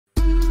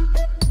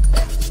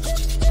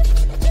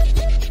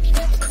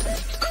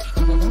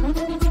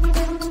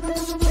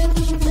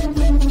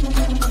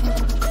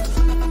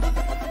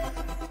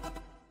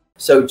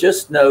So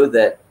just know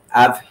that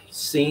I've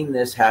seen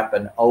this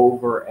happen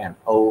over and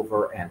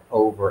over and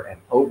over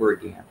and over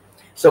again.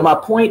 So my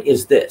point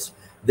is this: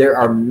 there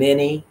are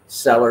many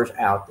sellers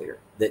out there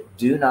that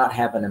do not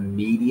have an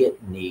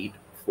immediate need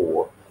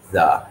for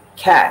the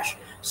cash.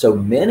 So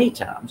many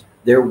times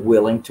they're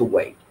willing to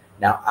wait.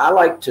 Now, I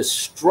like to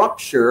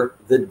structure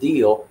the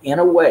deal in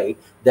a way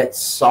that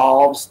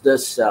solves the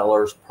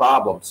seller's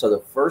problem. So the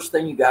first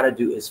thing you got to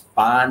do is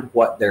find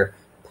what their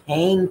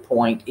pain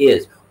point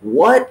is.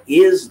 What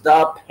is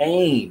the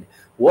pain?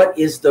 What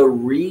is the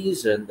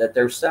reason that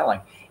they're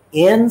selling?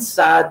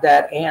 Inside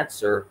that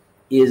answer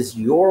is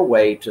your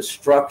way to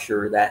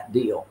structure that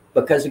deal.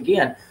 Because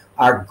again,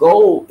 our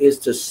goal is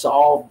to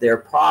solve their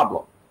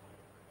problem.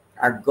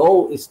 Our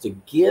goal is to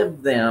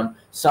give them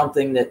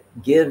something that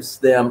gives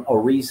them a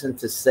reason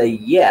to say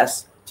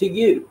yes to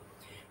you.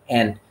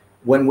 And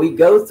when we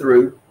go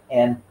through,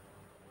 and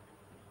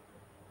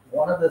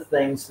one of the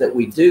things that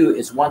we do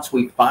is once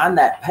we find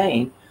that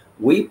pain,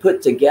 we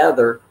put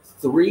together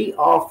 3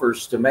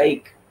 offers to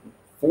make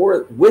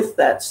with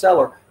that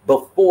seller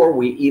before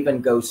we even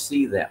go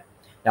see them.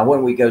 Now,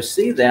 when we go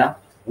see them,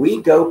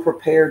 we go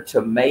prepared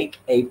to make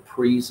a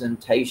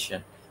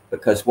presentation,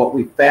 because what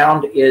we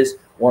found is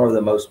one of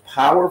the most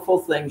powerful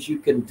things you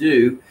can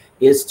do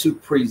is to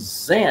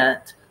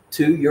present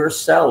to your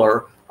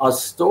seller a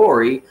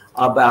story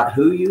about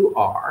who you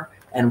are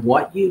and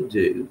what you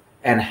do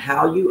and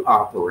how you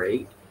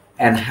operate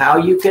and how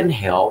you can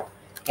help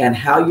and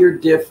how you're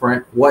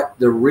different, what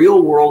the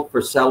real world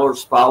for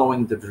sellers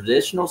following the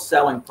traditional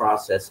selling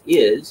process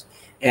is,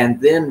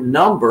 and then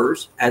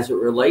numbers as it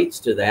relates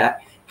to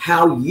that,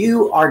 how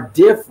you are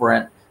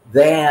different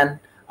than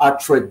a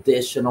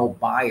traditional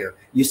buyer.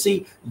 You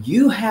see,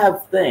 you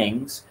have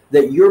things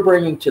that you're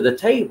bringing to the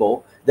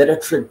table that a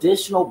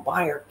traditional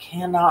buyer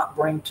cannot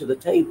bring to the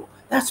table.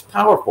 That's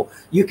powerful.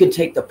 You can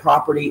take the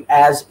property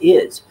as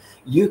is.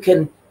 You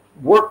can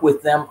work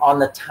with them on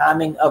the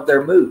timing of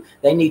their move.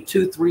 They need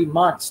 2-3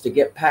 months to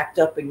get packed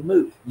up and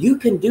move. You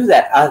can do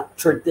that. A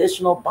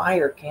traditional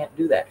buyer can't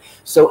do that.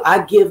 So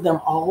I give them a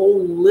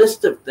whole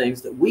list of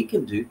things that we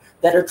can do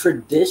that a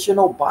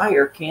traditional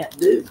buyer can't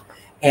do.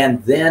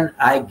 And then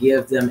I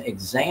give them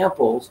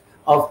examples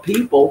of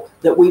people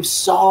that we've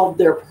solved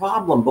their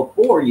problem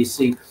before, you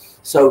see.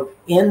 So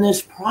in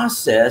this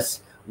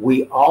process,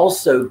 we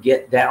also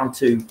get down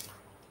to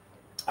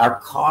our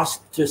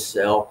cost to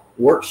sell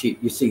worksheet.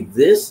 You see,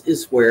 this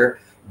is where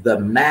the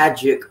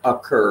magic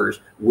occurs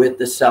with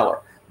the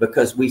seller,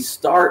 because we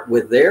start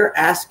with their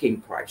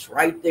asking price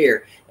right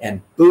there,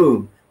 and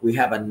boom, we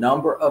have a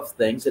number of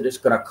things that it's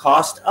going to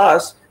cost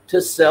us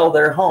to sell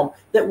their home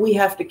that we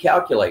have to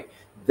calculate.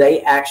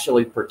 They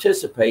actually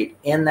participate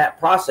in that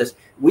process.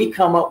 We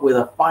come up with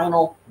a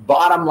final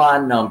bottom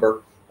line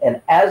number,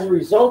 and as a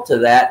result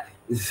of that,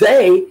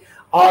 they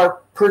are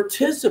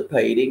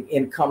participating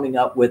in coming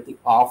up with the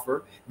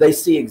offer. They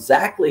see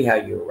exactly how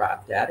you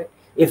arrived at it.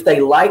 If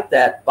they like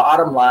that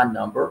bottom line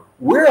number,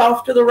 we're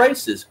off to the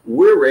races.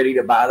 We're ready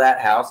to buy that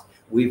house.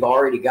 We've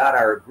already got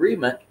our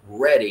agreement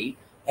ready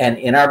and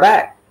in our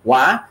bag.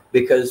 Why?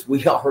 Because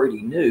we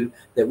already knew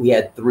that we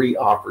had 3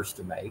 offers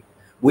to make.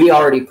 We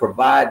already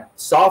provide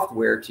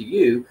software to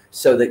you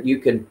so that you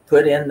can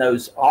put in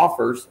those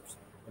offers,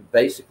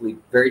 basically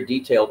very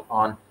detailed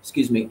on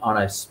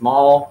a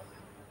small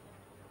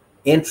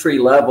entry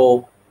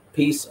level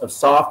piece of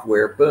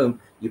software. Boom,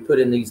 you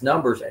put in these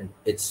numbers and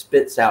it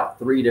spits out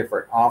 3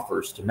 different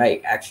offers to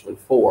make, actually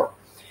 4.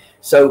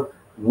 So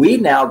we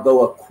now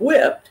go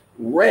equipped,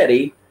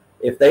 ready.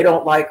 If they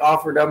don't like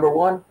offer number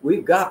 1,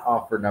 we've got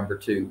offer number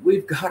 2.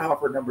 We've got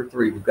offer number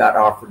 3. We've got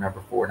offer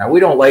number 4. Now, we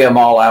don't lay them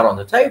all out on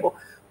the table.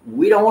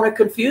 We don't want to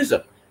confuse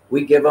them.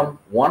 We give them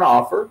one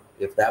offer.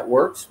 If that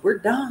works, we're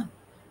done.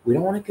 We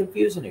don't want to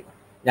confuse anyone.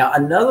 Now,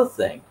 another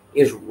thing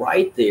is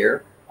right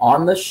there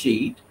on the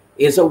sheet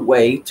is a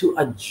way to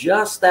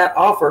adjust that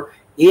offer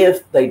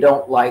if they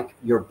don't like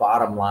your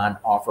bottom line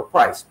offer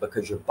price,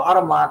 because your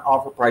bottom line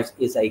offer price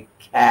is a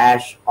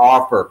cash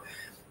offer.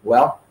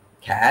 Well,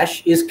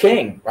 cash is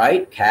king,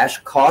 right? Cash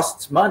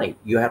costs money.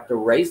 You have to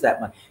raise that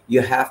money.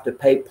 You have to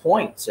pay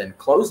points and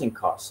closing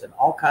costs and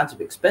all kinds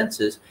of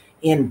expenses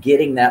in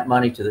getting that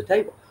money to the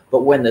table.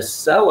 But when the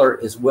seller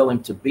is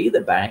willing to be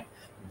the bank,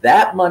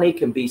 that money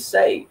can be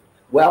saved.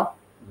 Well,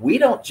 we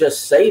don't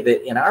just save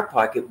it in our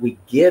pocket. We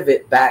give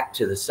it back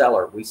to the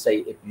seller. We say,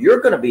 if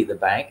you're going to be the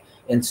bank,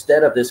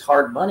 instead of this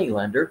hard money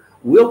lender,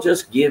 we'll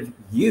just give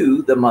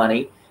you the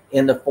money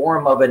in the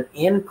form of an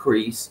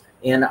increase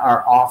in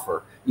our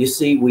offer. You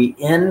see, we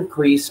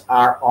increase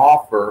our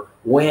offer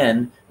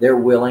when they're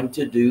willing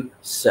to do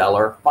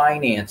seller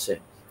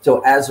financing.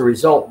 So as a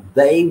result,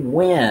 they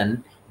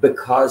win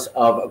because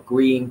of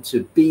agreeing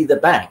to be the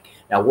bank.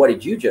 Now, what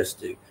did you just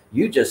do?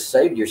 You just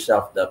saved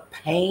yourself the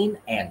pain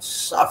and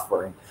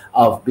suffering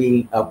of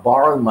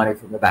borrowing money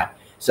from the bank.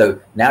 So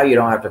now you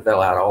don't have to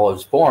fill out all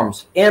those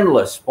forms,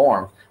 endless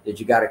forms that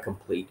you got to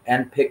complete,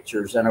 and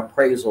pictures and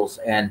appraisals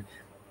and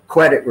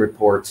credit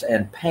reports,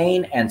 and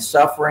pain and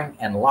suffering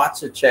and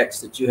lots of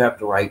checks that you have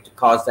to write to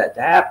cause that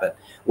to happen.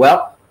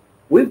 Well,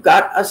 We've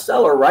got a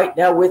seller right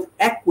now with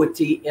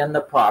equity in the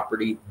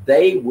property.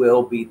 They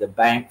will be the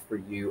bank for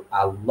you.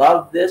 I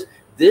love this.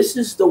 This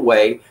is the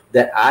way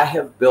that I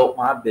have built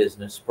my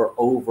business for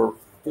over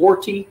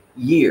 40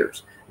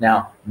 years.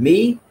 Now,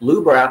 me,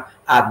 Lou Brown,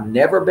 I've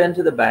never been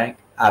to the bank.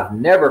 I've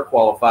never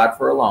qualified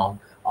for a loan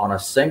on a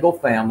single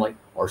family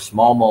or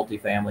small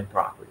multifamily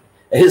property.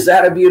 Is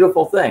that a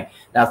beautiful thing?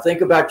 Now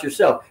think about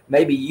yourself.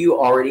 Maybe you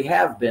already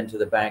have been to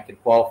the bank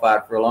and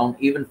qualified for a loan,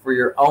 even for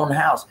your own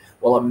house.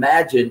 Well,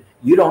 imagine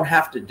you don't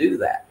have to do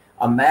that.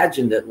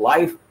 Imagine that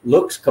life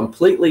looks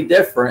completely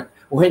different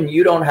when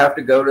you don't have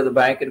to go to the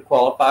bank and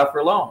qualify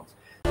for loans.